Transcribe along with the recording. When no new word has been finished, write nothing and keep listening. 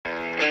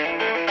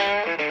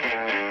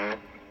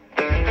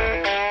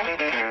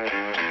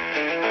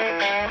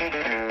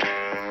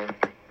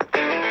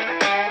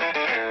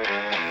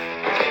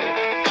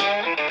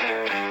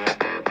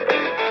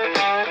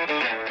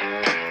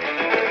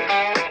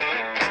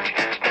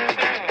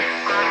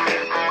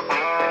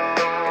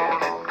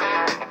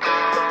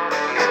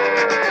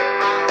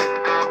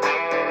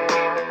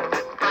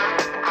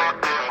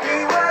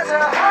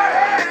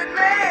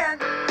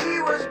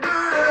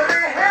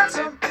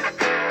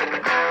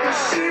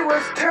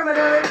was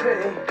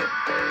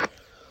terminally.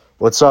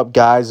 What's up,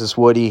 guys? It's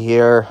Woody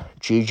here.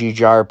 GG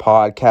Jar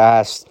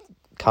Podcast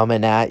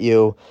coming at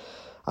you.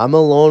 I'm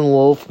a lone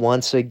wolf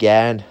once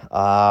again.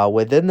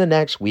 Within the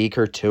next week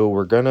or two,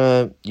 we're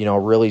gonna,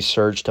 really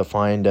search to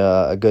find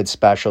a good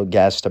special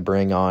guest to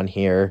bring on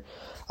here.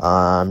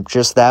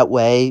 Just that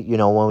way,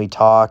 when we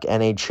talk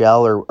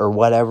NHL or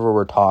whatever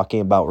we're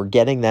talking about, we're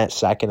getting that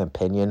second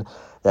opinion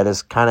that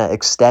is kind of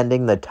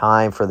extending the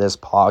time for this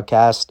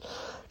podcast.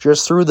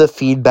 Just through the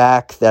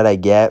feedback that I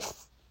get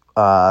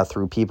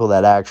through people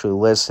that actually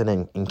listen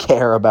and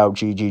care about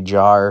GG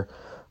Jar.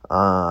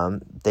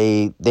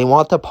 They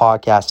want the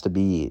podcast to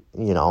be,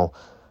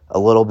 a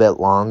little bit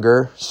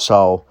longer.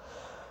 So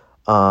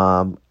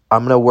I'm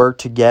going to work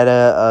to get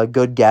a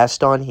good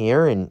guest on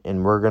here,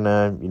 and we're going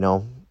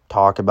to,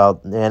 talk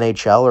about the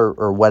NHL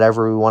or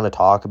whatever we want to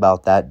talk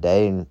about that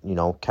day, and,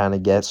 kind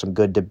of get some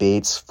good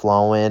debates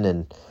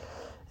flowing,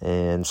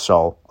 and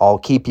so I'll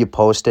keep you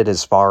posted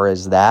as far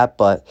as that.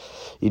 But,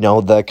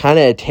 the kind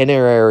of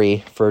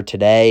itinerary for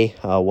today,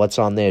 what's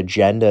on the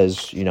agenda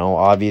is,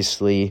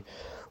 obviously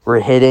we're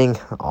hitting,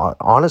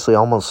 honestly,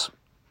 almost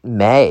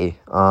May.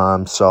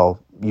 So,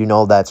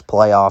 that's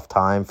playoff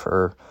time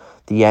for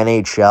the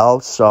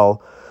NHL.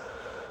 So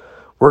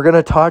we're going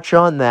to touch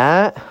on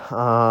that.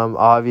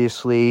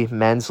 Obviously,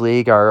 men's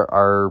league,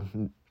 our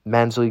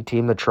men's league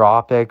team, the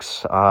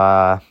Tropics,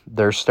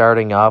 they're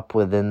starting up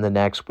within the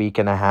next week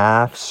and a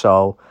half.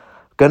 So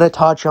going to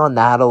touch on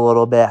that a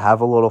little bit,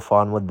 have a little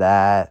fun with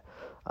that.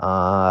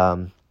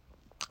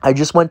 I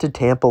just went to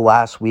Tampa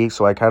last week,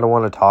 so I kind of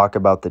want to talk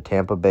about the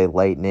Tampa Bay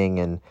Lightning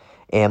and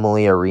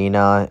Amalie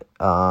Arena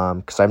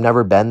because I've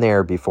never been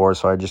there before,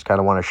 so I just kind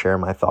of want to share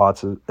my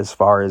thoughts as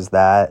far as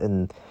that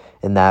and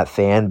that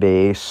fan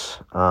base.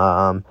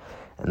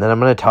 And then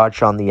I'm going to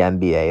touch on the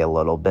NBA a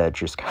little bit,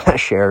 just kind of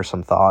share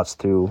some thoughts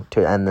to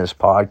end this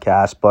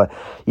podcast. But,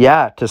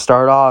 yeah, to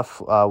start off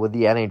with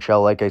the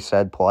NHL, like I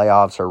said,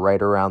 playoffs are right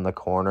around the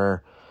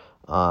corner.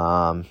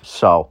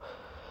 So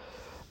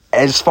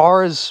as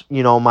far as,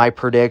 my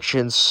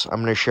predictions,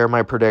 I'm going to share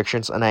my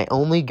predictions. And I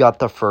only got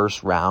the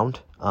first round,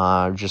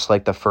 just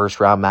like the first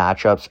round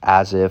matchups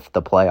as if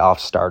the playoffs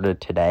started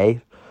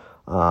today.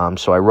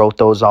 So I wrote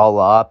those all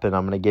up, and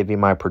I'm going to give you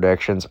my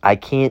predictions. I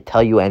can't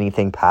tell you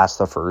anything past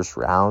the first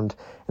round,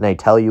 and I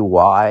tell you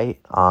why.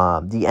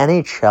 The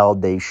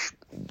NHL,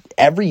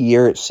 every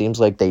year it seems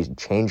like they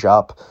change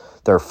up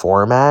their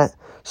format.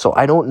 So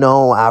I don't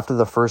know after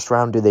the first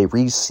round, do they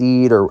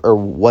reseed or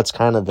what's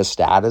kind of the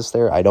status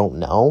there? I don't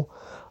know.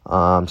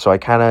 So I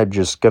kind of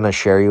just going to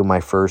share you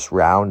my first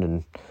round,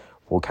 and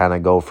we'll kind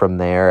of go from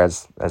there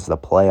as the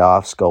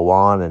playoffs go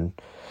on.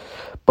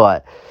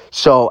 But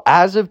so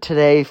as of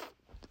today,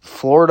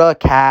 Florida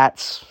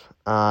Cats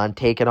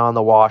taking on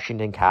the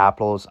Washington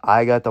Capitals.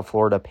 I got the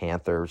Florida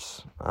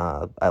Panthers.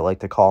 I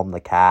like to call them the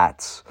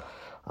Cats.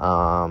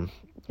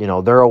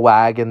 They're a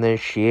wagon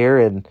this year,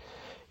 and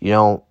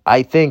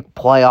I think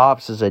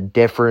playoffs is a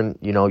different,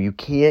 you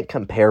can't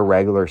compare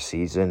regular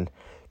season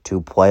to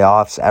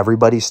playoffs.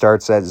 Everybody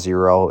starts at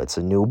zero. It's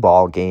a new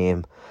ball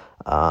game.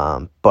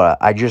 But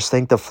I just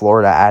think the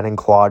Florida adding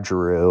Claude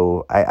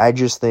Giroux, I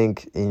just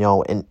think,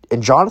 and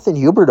Jonathan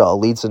Huberdeau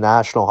leads the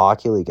National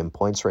Hockey League in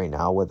points right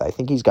now with, I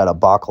think he's got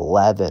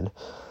 $111,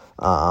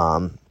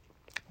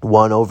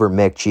 one over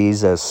Mick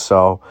Jesus.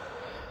 So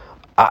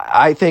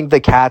I think the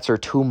Cats are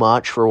too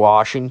much for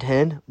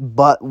Washington.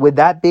 But with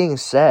that being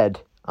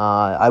said,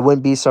 I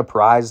wouldn't be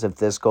surprised if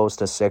this goes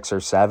to 6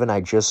 or 7.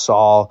 I just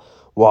saw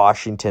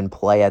Washington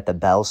play at the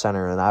Bell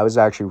Center, and I was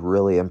actually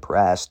really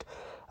impressed.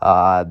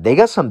 They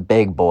got some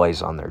big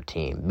boys on their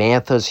team.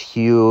 Mantha's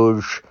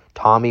huge.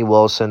 Tommy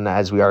Wilson,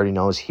 as we already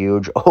know, is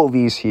huge.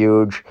 Ovi's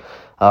huge.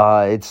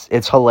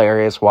 It's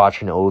hilarious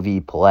watching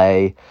Ovi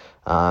play.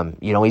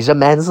 He's a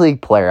men's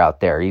league player out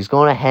there. He's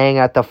going to hang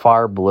at the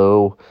far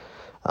blue,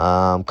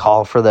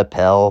 call for the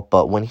pill.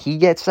 But when he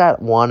gets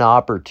that one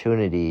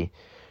opportunity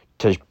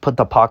to put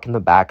the puck in the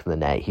back of the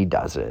net, he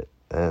does it.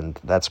 And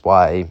that's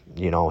why,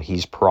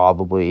 he's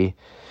probably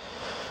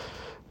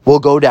will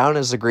go down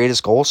as the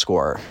greatest goal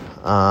scorer.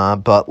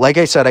 But like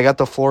I said, I got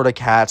the Florida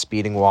Cats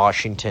beating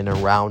Washington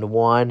in round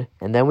 1.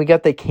 And then we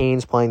got the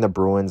Canes playing the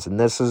Bruins. And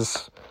this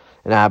is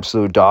an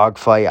absolute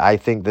dogfight. I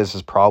think this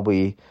is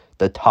probably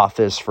the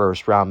toughest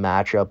first-round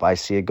matchup. I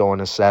see it going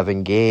to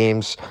 7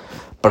 games.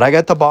 But I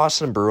got the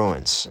Boston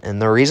Bruins.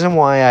 And the reason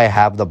why I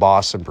have the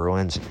Boston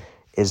Bruins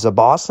is the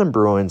Boston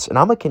Bruins, and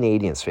I'm a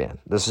Canadiens fan.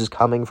 This is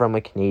coming from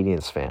a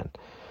Canadiens fan.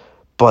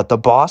 But the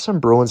Boston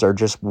Bruins are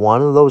just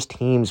one of those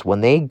teams,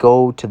 when they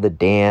go to the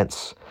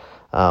dance,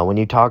 when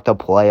you talk to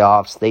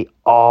playoffs, they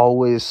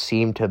always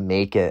seem to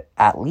make it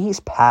at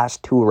least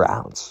past 2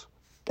 rounds.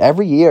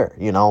 Every year,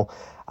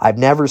 I've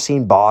never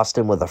seen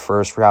Boston with a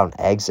first-round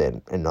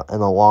exit in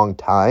a long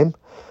time.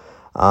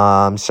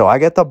 So I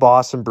get the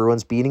Boston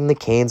Bruins beating the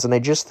Canes, and I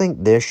just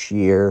think this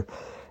year,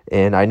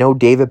 and I know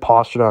David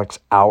Pasternak's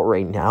out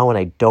right now, and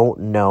I don't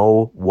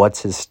know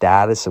what's his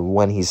status and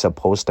when he's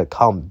supposed to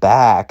come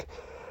back,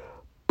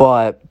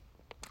 but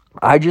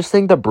I just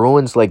think the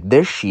Bruins, like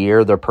this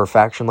year, their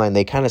perfection line,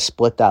 they kind of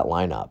split that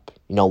line up.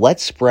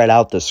 Let's spread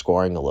out the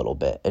scoring a little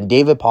bit. And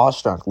David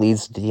Pastrnak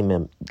leads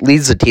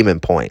the team in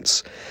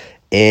points.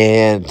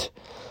 And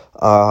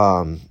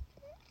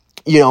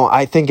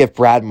I think if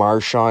Brad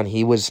Marchand,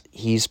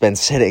 he's been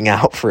sitting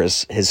out for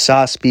his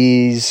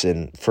SUSPs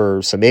and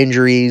for some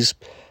injuries.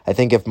 I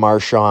think if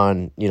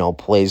Marchand,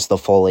 plays the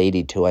full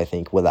 82, I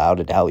think without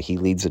a doubt he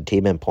leads the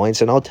team in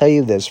points. And I'll tell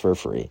you this for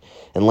free.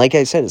 And like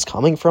I said, it's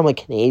coming from a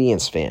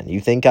Canadiens fan. You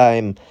think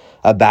I'm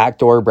a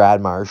backdoor Brad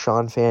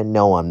Marchand fan?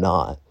 No, I'm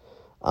not.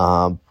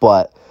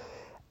 But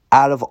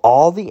out of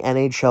all the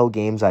NHL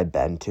games I've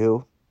been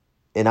to,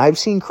 and I've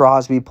seen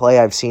Crosby play,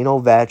 I've seen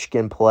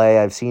Ovechkin play,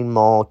 I've seen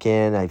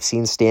Malkin, I've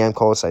seen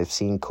Stamkos, I've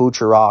seen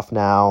Kucherov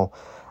now.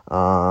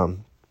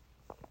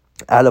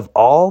 Out of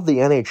all the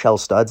NHL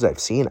studs I've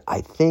seen, I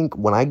think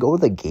when I go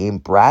to the game,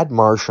 Brad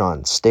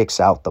Marchand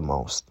sticks out the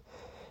most.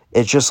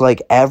 It's just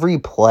like every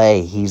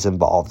play he's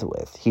involved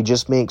with. He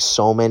just makes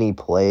so many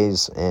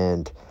plays,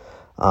 and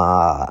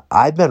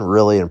I've been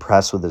really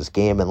impressed with his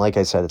game. And like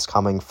I said, it's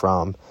coming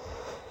from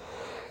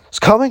a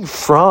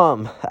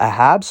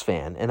Habs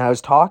fan. And I was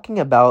talking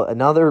about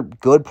another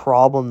good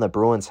problem the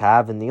Bruins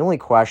have, and the only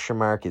question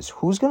mark is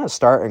who's going to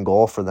start in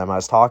goal for them. I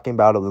was talking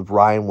about it with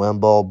Ryan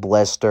Wimble,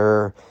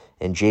 Blister,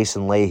 and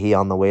Jason Leahy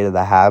on the way to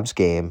the Habs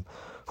game.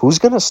 Who's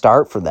going to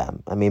start for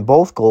them? I mean,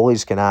 both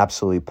goalies can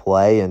absolutely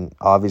play, and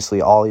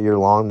obviously all year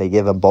long they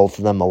give both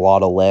of them a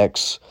lot of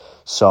licks.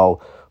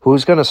 So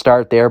who's going to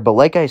start there? But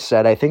like I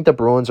said, I think the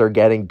Bruins are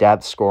getting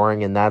depth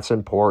scoring, and that's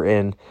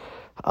important.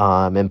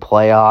 In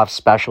playoffs,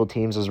 special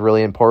teams is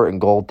really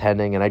important,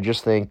 goaltending, and I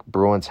just think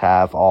Bruins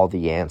have all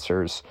the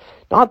answers.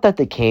 Not that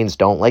the Canes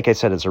don't. Like I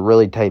said, it's a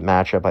really tight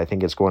matchup. I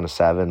think it's going to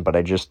 7, but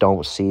I just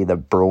don't see the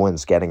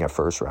Bruins getting a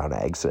first-round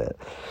exit.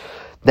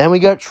 Then we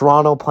got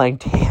Toronto playing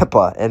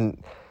Tampa,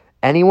 and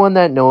anyone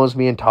that knows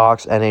me and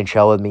talks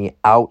NHL with me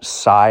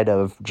outside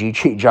of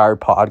GG Jar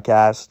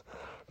podcast,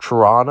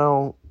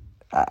 Toronto,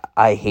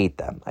 I hate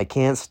them. I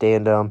can't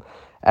stand them.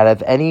 Out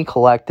of any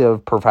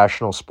collective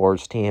professional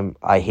sports team,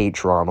 I hate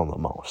Toronto the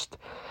most.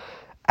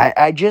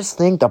 I just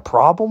think the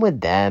problem with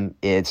them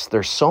is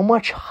there's so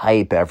much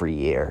hype every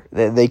year.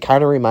 They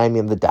kind of remind me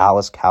of the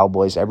Dallas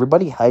Cowboys.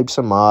 Everybody hypes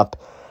them up.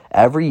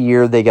 Every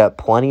year they got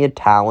plenty of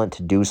talent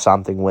to do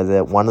something with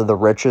it. One of the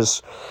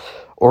richest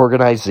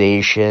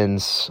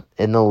organizations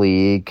in the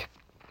league.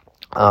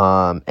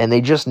 And they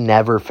just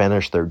never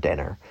finish their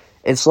dinner.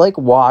 It's like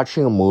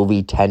watching a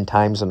movie 10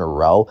 times in a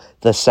row.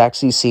 The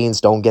sexy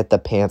scenes don't get the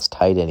pants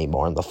tight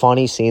anymore, and the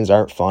funny scenes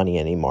aren't funny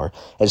anymore.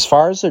 As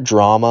far as the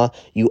drama,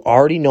 you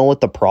already know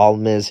what the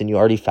problem is, and you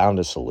already found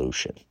a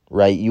solution,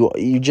 right?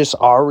 You just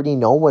already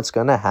know what's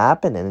going to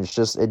happen, and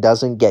it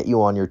doesn't get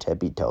you on your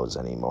tippy toes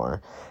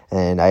anymore.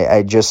 And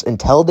I just,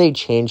 until they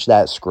change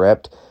that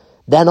script,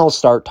 then I'll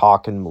start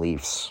talking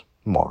Leafs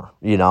more,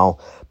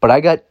 But I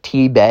got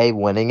T-Bay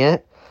winning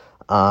it.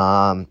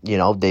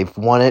 They've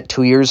won it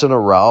 2 years in a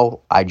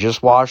row. I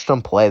just watched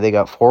them play. They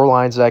got 4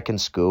 lines that can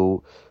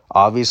scoot.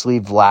 Obviously,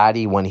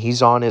 Vladdy, when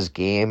he's on his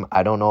game,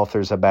 I don't know if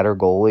there's a better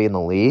goalie in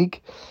the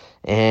league.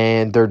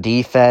 And their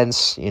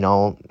defense,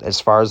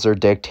 as far as their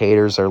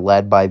dictators, are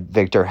led by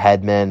Victor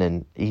Hedman,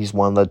 and he's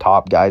one of the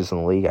top guys in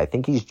the league. I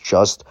think he's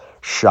just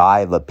shy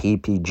of a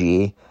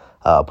PPG,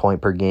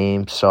 point per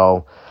game.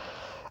 So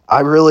I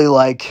really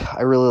like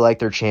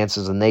their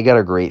chances, and they got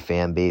a great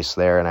fan base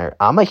there. And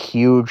I'm a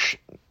huge...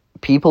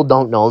 People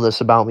don't know this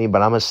about me,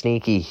 but I'm a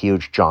sneaky,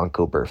 huge John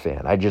Cooper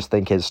fan. I just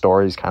think his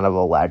story is kind of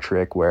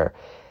electric, where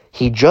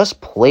he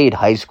just played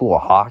high school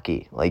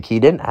hockey. Like, he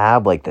didn't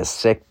have, this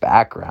sick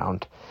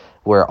background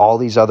where all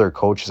these other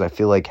coaches, I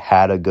feel like,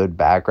 had a good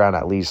background,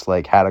 at least,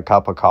 had a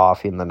cup of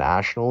coffee in the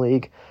National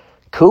League.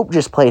 Coop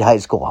just played high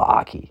school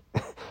hockey.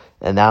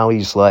 And now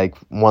he's, one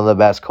of the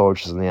best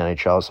coaches in the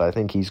NHL, so I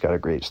think he's got a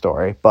great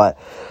story. But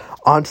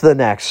on to the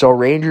next. So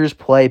Rangers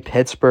play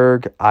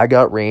Pittsburgh. I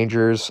got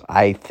Rangers.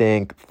 I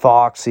think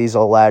Foxy's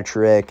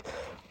electric.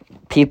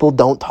 People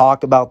don't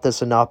talk about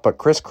this enough, but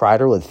Chris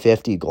Kreider with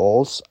 50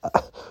 goals.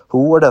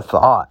 Who would have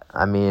thought?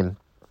 I mean,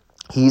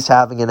 he's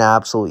having an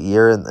absolute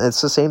year, and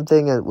it's the same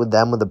thing with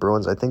them with the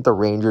Bruins. I think the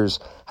Rangers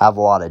have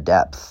a lot of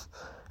depth.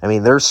 I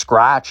mean, they're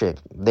scratching.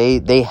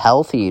 They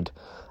healthied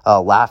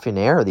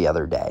Lafreniere the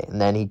other day, and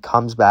then he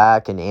comes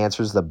back and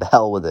answers the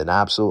bell with an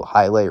absolute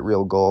highlight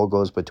reel goal,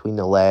 goes between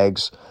the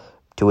legs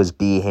to his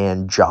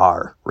B-hand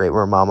jar, right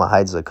where Mama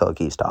hides the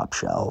cookies, top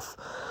shelf.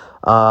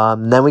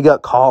 Then we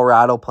got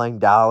Colorado playing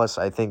Dallas.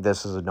 I think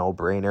this is a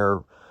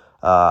no-brainer.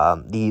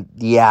 The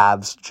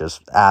Avs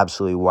just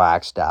absolutely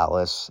waxed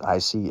Dallas. I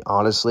see the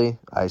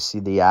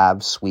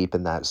Avs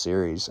sweeping that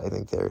series. I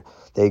think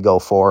they go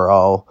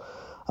 4-0.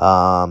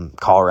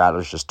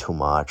 Colorado's just too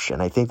much.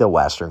 And I think the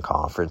Western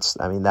Conference,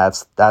 I mean,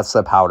 that's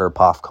the Powder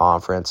Puff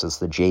Conference. It's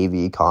the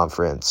JV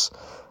Conference.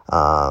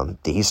 The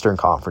Eastern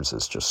Conference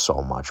is just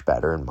so much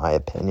better, in my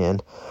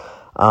opinion.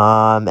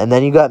 And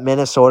then you got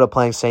Minnesota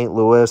playing St.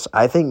 Louis.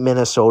 I think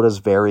Minnesota's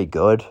very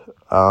good.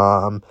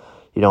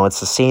 It's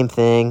the same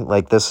thing.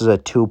 Like, this is a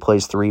 2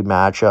 plays 3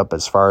 matchup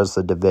as far as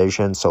the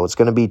division, so it's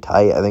going to be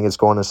tight. I think it's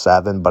going to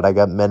 7, but I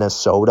got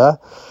Minnesota.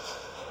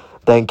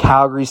 Then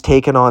Calgary's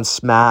taking on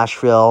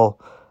Smashville.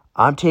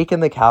 I'm taking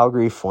the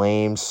Calgary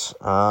Flames.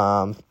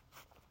 My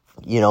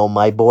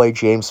boy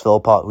James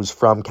Philpott, who's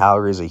from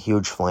Calgary, is a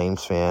huge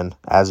Flames fan,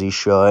 as he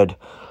should.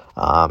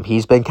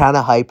 He's been kind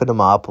of hyping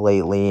him up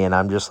lately, and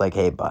I'm just like,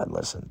 hey, bud,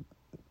 listen,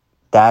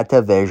 that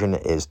division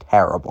is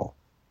terrible.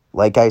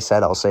 Like I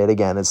said, I'll say it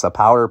again, it's the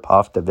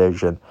Powerpuff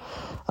division.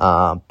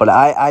 But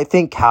I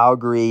think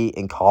Calgary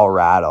and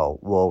Colorado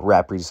will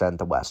represent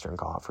the Western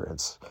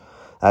Conference.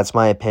 That's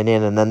my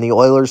opinion. And then the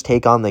Oilers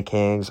take on the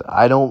Kings.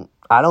 I don't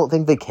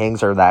think the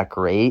Kings are that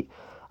great.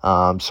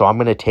 So I'm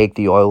going to take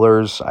the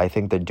Oilers. I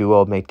think the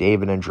duo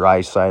McDavid and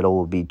Draisaitl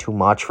will be too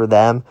much for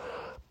them.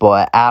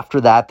 But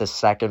after that, the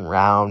second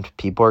round,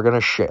 people are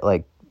going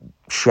to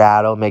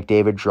shadow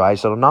McDavid,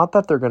 Draisaitl. Not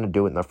that they're going to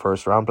do it in the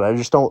first round, but I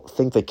just don't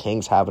think the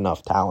Kings have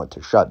enough talent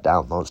to shut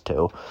down those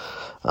two.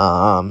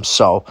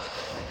 So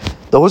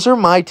those are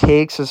my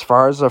takes as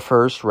far as the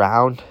first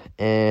round.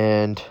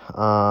 And,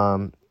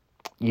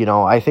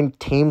 I think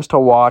teams to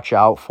watch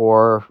out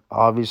for,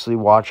 obviously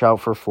watch out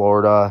for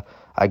Florida.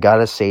 I got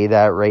to say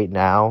that right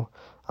now.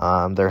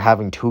 They're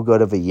having too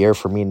good of a year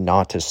for me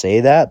not to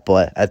say that,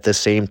 but at the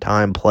same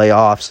time,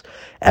 playoffs,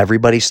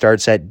 everybody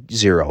starts at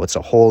 0. It's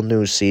a whole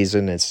new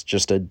season. It's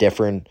just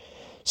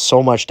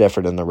so much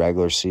different in the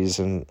regular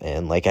season.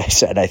 And like I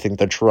said, I think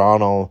the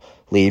Toronto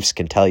Leafs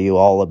can tell you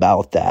all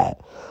about that.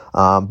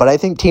 But I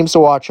think teams to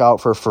watch out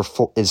for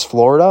is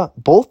Florida,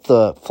 both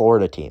the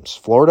Florida teams,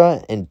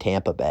 Florida and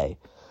Tampa Bay.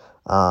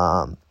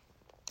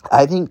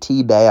 I think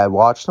T-Bay, I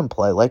watched them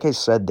play. Like I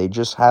said, they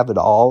just have it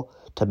all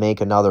to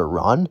make another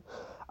run.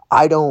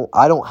 I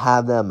don't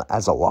have them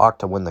as a lock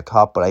to win the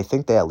cup, but I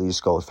think they at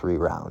least go 3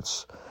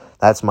 rounds.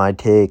 That's my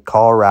take.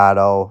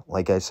 Colorado,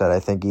 like I said, I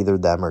think either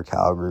them or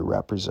Calgary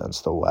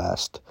represents the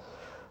West.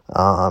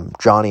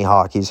 Johnny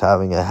Hockey's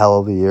having a hell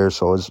of a year,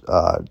 so is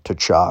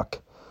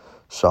Tkachuk.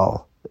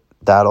 So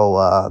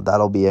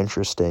that'll be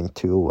interesting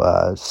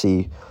to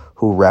see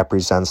who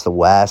represents the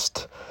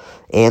West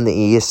and the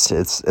East.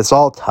 It's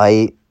all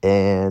tight,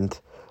 and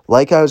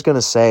like I was going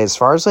to say, as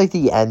far as the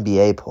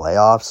NBA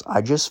playoffs,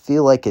 I just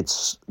feel like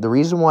it's the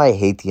reason why I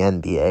hate the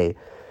NBA.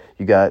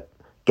 You got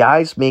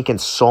guys making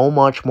so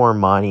much more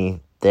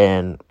money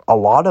than a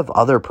lot of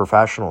other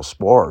professional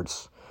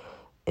sports.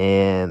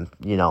 And,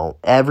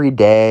 every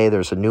day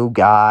there's a new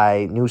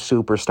guy, new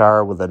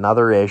superstar with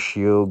another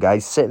issue,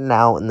 guys sitting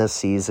out in the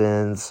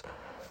seasons,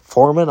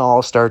 forming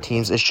all-star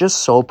teams. It's just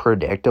so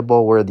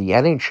predictable, where the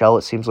NHL,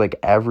 it seems like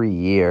every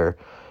year,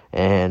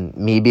 and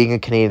me being a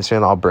Canadian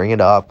fan, I'll bring it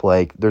up,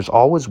 there's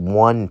always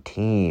one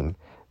team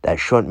that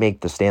shouldn't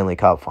make the Stanley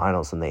Cup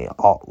Finals, and they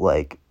all,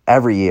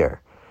 every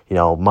year,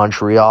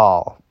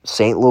 Montreal,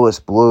 St. Louis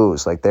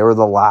Blues, they were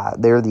the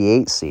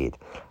 8th seed.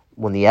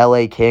 When the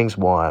LA Kings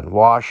won,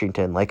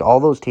 Washington, all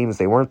those teams,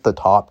 they weren't the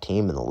top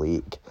team in the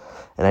league.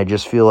 And I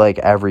just feel like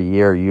every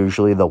year,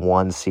 usually the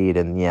 1 seed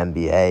in the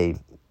NBA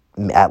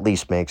at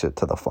least makes it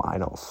to the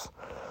finals.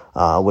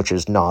 Which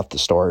is not the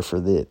story for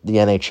the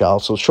NHL.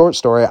 So short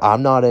story,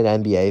 I'm not an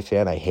NBA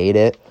fan. I hate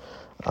it.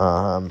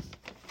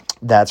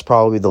 That's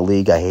probably the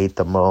league I hate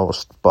the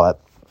most.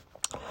 But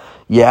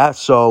yeah,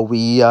 so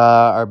we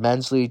our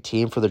men's league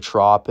team for the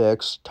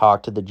Tropics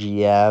talked to the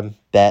GM,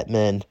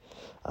 Bettman.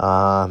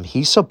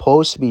 He's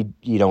supposed to be,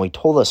 he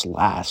told us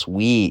last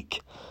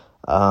week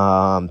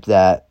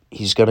that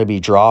he's going to be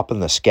dropping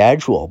the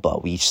schedule,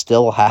 but we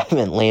still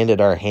haven't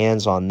landed our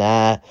hands on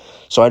that.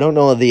 So I don't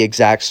know the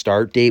exact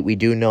start date. We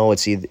do know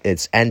it's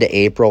end of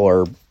April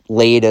or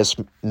latest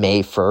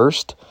May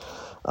 1st.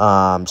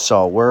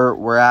 So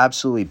we're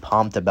absolutely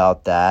pumped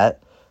about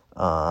that.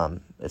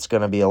 It's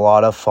going to be a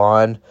lot of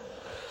fun.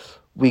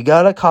 We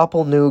got a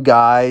couple new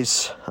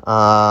guys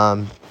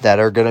that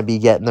are going to be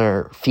getting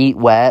their feet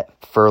wet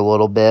for a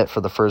little bit for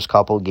the first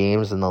couple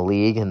games in the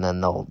league, and then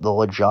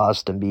they'll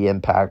adjust and be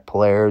impact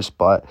players.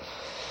 But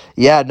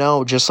yeah,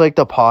 no, just like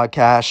the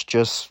podcast,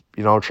 just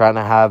trying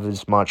to have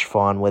as much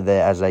fun with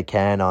it as I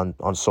can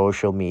on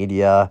social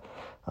media.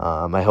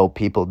 I hope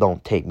people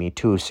don't take me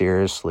too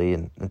seriously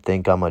and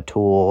think I'm a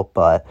tool,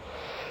 but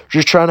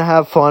just trying to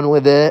have fun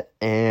with it.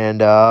 And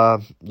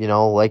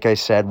like I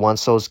said,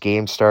 once those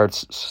games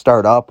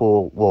start up,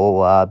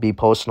 we'll be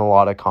posting a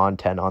lot of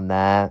content on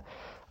that.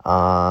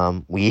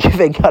 We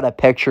even got a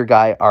picture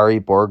guy, Ari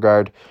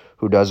Borgard,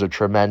 who does a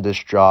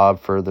tremendous job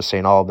for the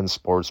St. Albans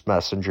Sports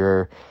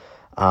Messenger,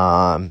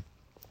 and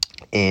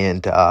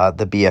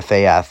the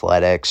BFA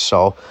Athletics.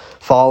 So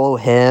follow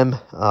him,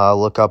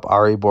 look up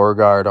Ari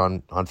Borgard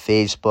on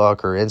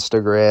Facebook or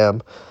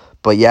Instagram.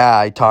 But yeah,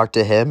 I talked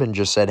to him and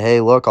just said,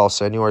 hey, look, I'll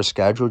send you our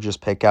schedule.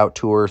 Just pick out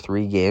 2 or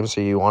 3 games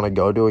that you want to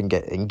go to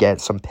and get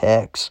some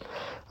picks.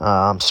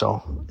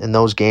 So in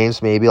those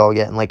games, maybe I'll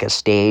get in a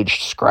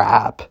staged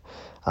scrap.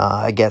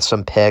 I get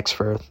some picks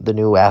for the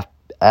new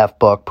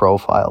F-Book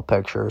profile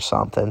picture or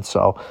something.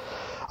 So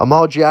I'm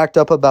all jacked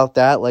up about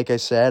that. Like I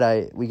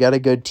said, we got a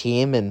good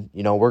team, and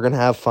we're gonna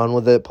have fun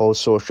with it.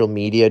 Post social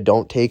media.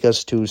 Don't take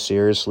us too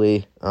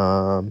seriously.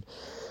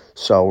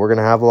 So we're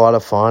gonna have a lot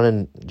of fun,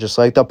 and just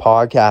like the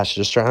podcast,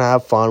 just trying to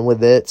have fun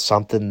with it.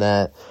 Something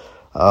that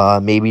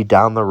maybe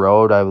down the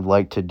road I would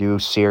like to do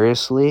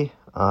seriously.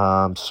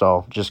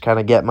 So just kind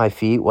of get my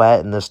feet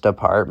wet in this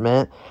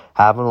department,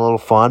 having a little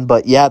fun.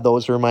 But yeah,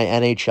 those were my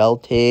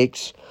NHL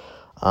takes.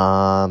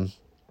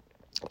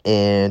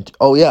 And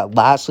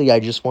lastly, I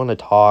just want to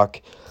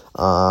talk,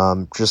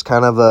 just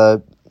kind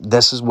of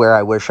this is where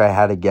I wish I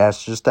had a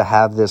guest, just to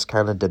have this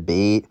kind of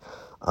debate.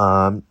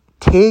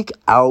 Take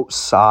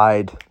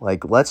outside,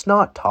 like, let's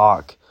not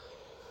talk,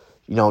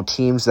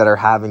 teams that are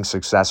having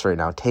success right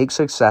now. Take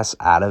success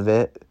out of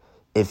it.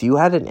 If you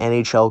had an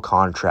NHL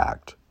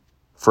contract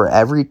for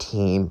every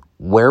team,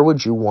 where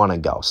would you want to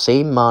go?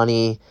 Same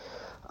money.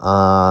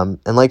 And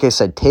like I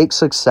said, take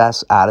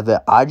success out of it.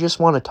 I just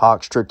want to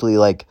talk strictly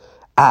like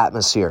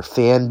atmosphere,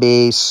 fan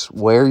base,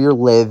 where you're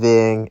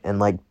living, and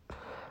like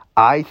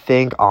I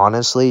think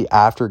honestly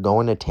after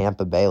going to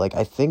Tampa Bay, like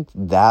I think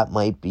that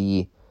might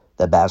be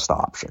the best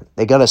option.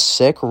 They got a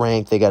sick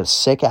rink, they got a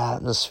sick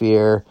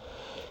atmosphere.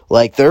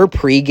 Like their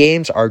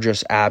pre-games are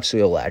just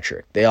absolutely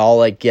electric. They all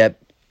like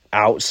get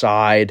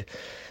outside,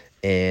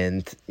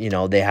 and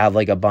they have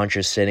like a bunch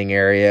of sitting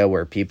area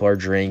where people are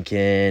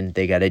drinking.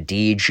 They got a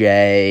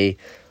DJ.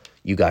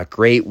 You got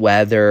great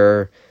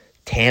weather.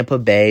 Tampa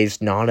Bay's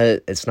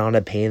it's not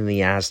a pain in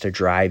the ass to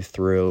drive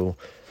through.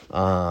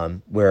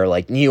 Where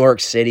like New York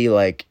City,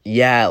 like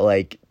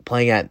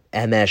playing at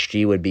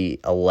MSG would be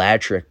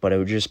electric, but it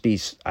would just be,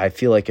 I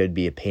feel like it would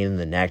be a pain in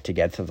the neck to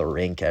get to the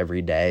rink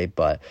every day.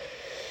 But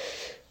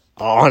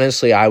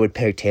honestly, I would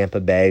pick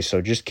Tampa Bay.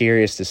 So just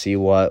curious to see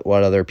what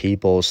other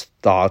people's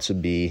thoughts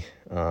would be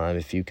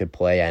if you could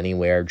play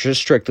anywhere.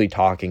 Just strictly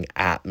talking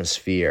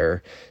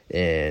atmosphere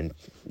and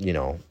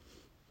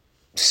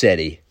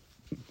city.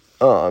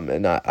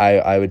 And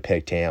I would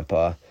pick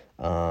Tampa.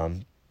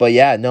 But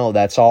yeah, no,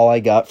 that's all I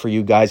got for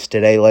you guys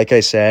today. Like I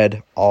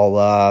said,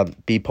 I'll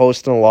be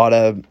posting a lot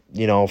of,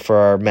 for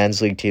our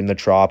men's league team, the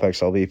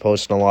Tropics. I'll be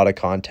posting a lot of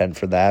content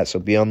for that. So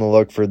be on the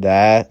look for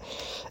that.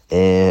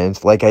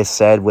 And like I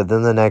said,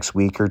 within the next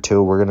week or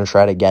two, we're going to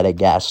try to get a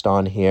guest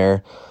on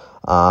here.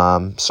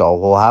 So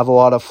we'll have a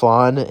lot of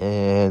fun.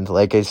 And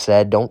like I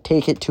said, don't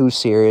take it too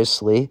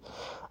seriously.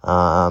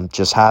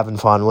 Just having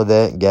fun with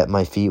it and getting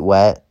my feet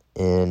wet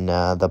in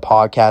the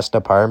podcast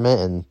department,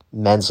 and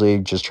men's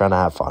league, just trying to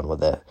have fun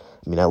with it.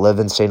 I mean, I live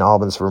in St.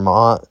 Albans,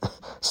 Vermont.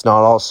 It's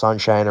not all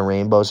sunshine and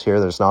rainbows here.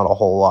 There's not a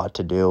whole lot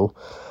to do.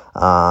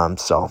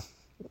 So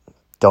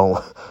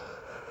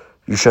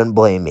you shouldn't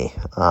blame me.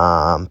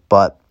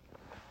 But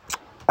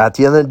at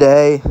the end of the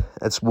day,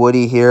 it's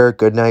Woody here.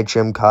 Good night,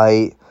 Jim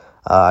Kite.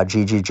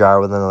 GG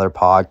Jar with another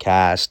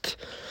podcast.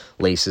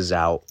 Laces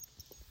out.